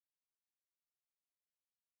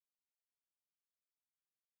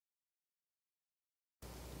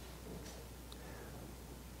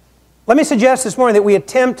Let me suggest this morning that we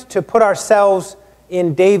attempt to put ourselves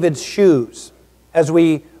in David's shoes as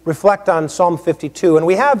we reflect on Psalm 52. And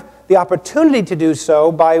we have the opportunity to do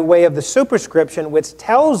so by way of the superscription, which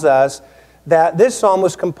tells us that this psalm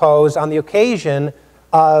was composed on the occasion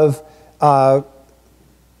of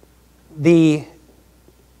the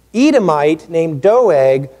Edomite named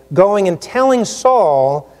Doeg going and telling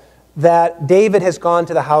Saul that David has gone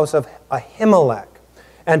to the house of Ahimelech.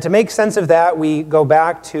 And to make sense of that, we go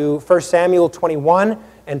back to 1 Samuel 21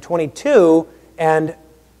 and 22 and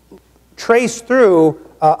trace through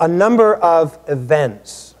a number of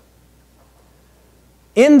events.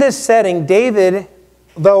 In this setting, David,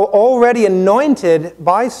 though already anointed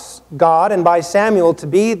by God and by Samuel to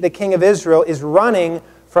be the king of Israel, is running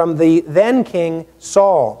from the then king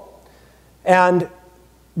Saul. And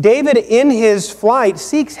David, in his flight,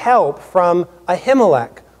 seeks help from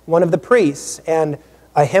Ahimelech, one of the priests. And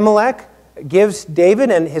Ahimelech gives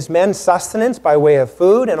David and his men sustenance by way of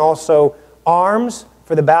food and also arms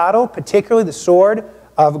for the battle, particularly the sword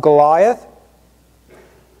of Goliath.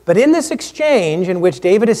 But in this exchange in which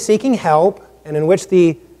David is seeking help and in which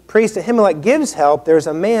the priest Ahimelech gives help, there's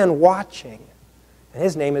a man watching, and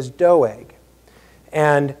his name is Doeg.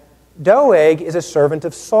 And Doeg is a servant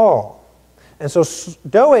of Saul. And so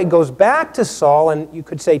Doeg goes back to Saul and you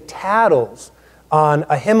could say tattles on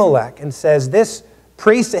Ahimelech and says, this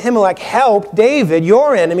priest Ahimelech helped David,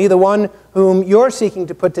 your enemy, the one whom you're seeking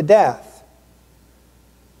to put to death.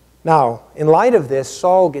 Now, in light of this,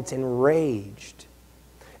 Saul gets enraged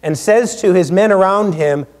and says to his men around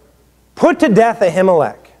him, put to death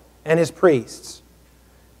Ahimelech and his priests.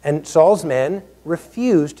 And Saul's men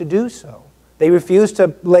refuse to do so. They refuse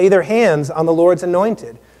to lay their hands on the Lord's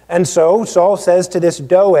anointed. And so Saul says to this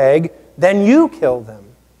Doeg, then you kill them.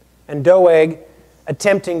 And Doeg,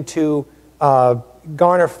 attempting to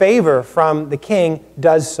garner favor from the king,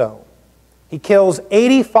 does so. He kills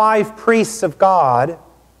 85 priests of God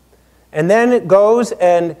and then goes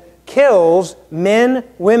and kills men,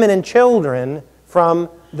 women, and children from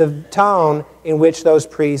the town in which those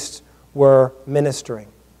priests were ministering.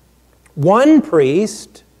 One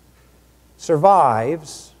priest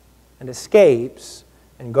survives and escapes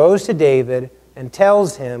and goes to David and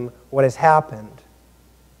tells him what has happened.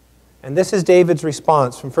 And this is David's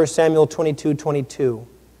response from 1 Samuel 22:22.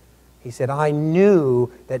 He said, I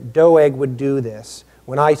knew that Doeg would do this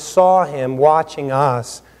when I saw him watching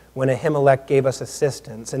us when Ahimelech gave us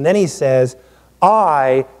assistance. And then he says,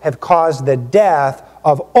 I have caused the death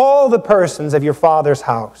of all the persons of your father's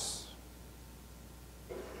house.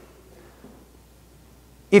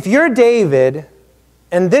 If you're David,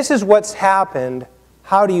 and this is what's happened,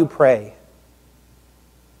 how do you pray?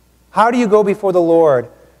 How do you go before the Lord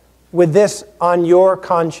with this on your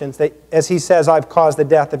conscience, that, as he says, I've caused the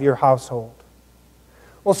death of your household?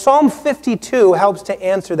 Well, Psalm 52 helps to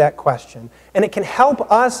answer that question. And it can help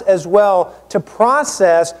us as well to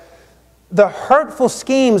process the hurtful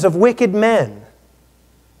schemes of wicked men.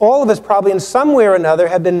 All of us probably in some way or another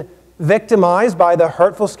have been victimized by the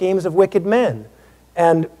hurtful schemes of wicked men.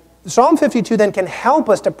 And Psalm 52 then can help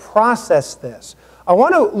us to process this. I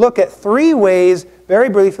want to look at three ways, very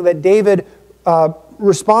briefly, that David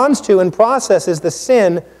responds to and processes the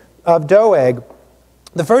sin of Doeg.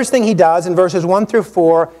 The first thing he does in verses 1 through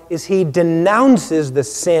 4 is he denounces the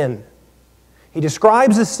sin. He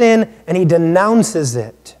describes the sin and he denounces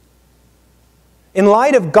it. In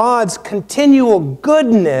light of God's continual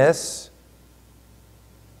goodness,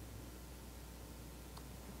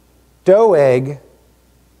 Doeg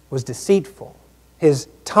was deceitful. His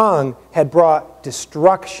tongue had brought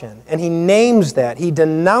destruction, and he names that. He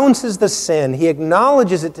denounces the sin. He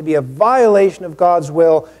acknowledges it to be a violation of God's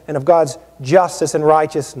will and of God's justice and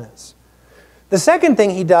righteousness. The second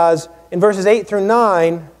thing he does in verses 8 through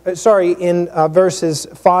 9, in verses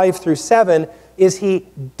 5 through 7, is he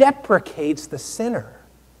deprecates the sinner.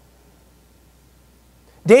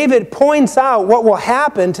 David points out what will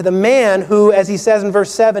happen to the man who, as he says in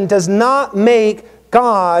verse 7, does not make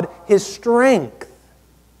God his strength.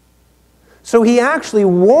 So he actually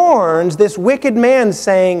warns this wicked man,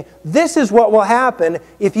 saying, this is what will happen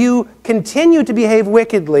if you continue to behave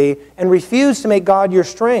wickedly and refuse to make God your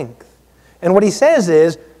strength. And what he says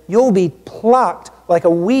is, you'll be plucked like a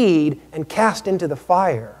weed and cast into the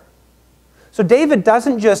fire. So David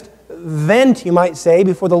doesn't just vent, you might say,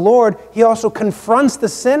 before the Lord. He also confronts the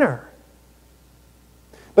sinner.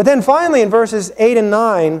 But then finally in verses 8 and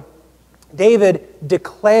 9, David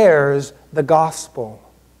declares the gospel.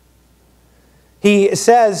 He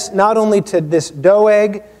says not only to this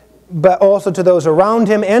Doeg, but also to those around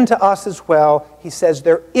him and to us as well, he says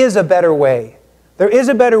there is a better way. There is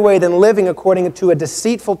a better way than living according to a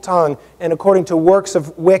deceitful tongue and according to works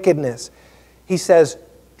of wickedness. He says,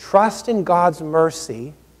 trust in God's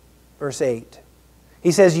mercy, verse 8.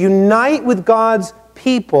 He says, unite with God's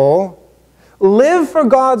people, live for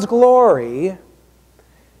God's glory,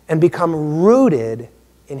 and become rooted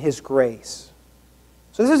in His grace.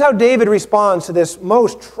 So this is how David responds to this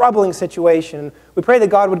most troubling situation. We pray that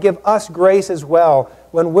God would give us grace as well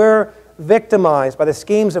when we're victimized by the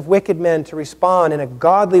schemes of wicked men to respond in a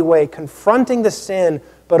godly way, confronting the sin,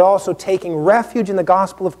 but also taking refuge in the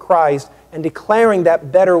gospel of Christ and declaring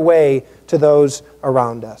that better way to those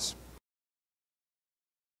around us.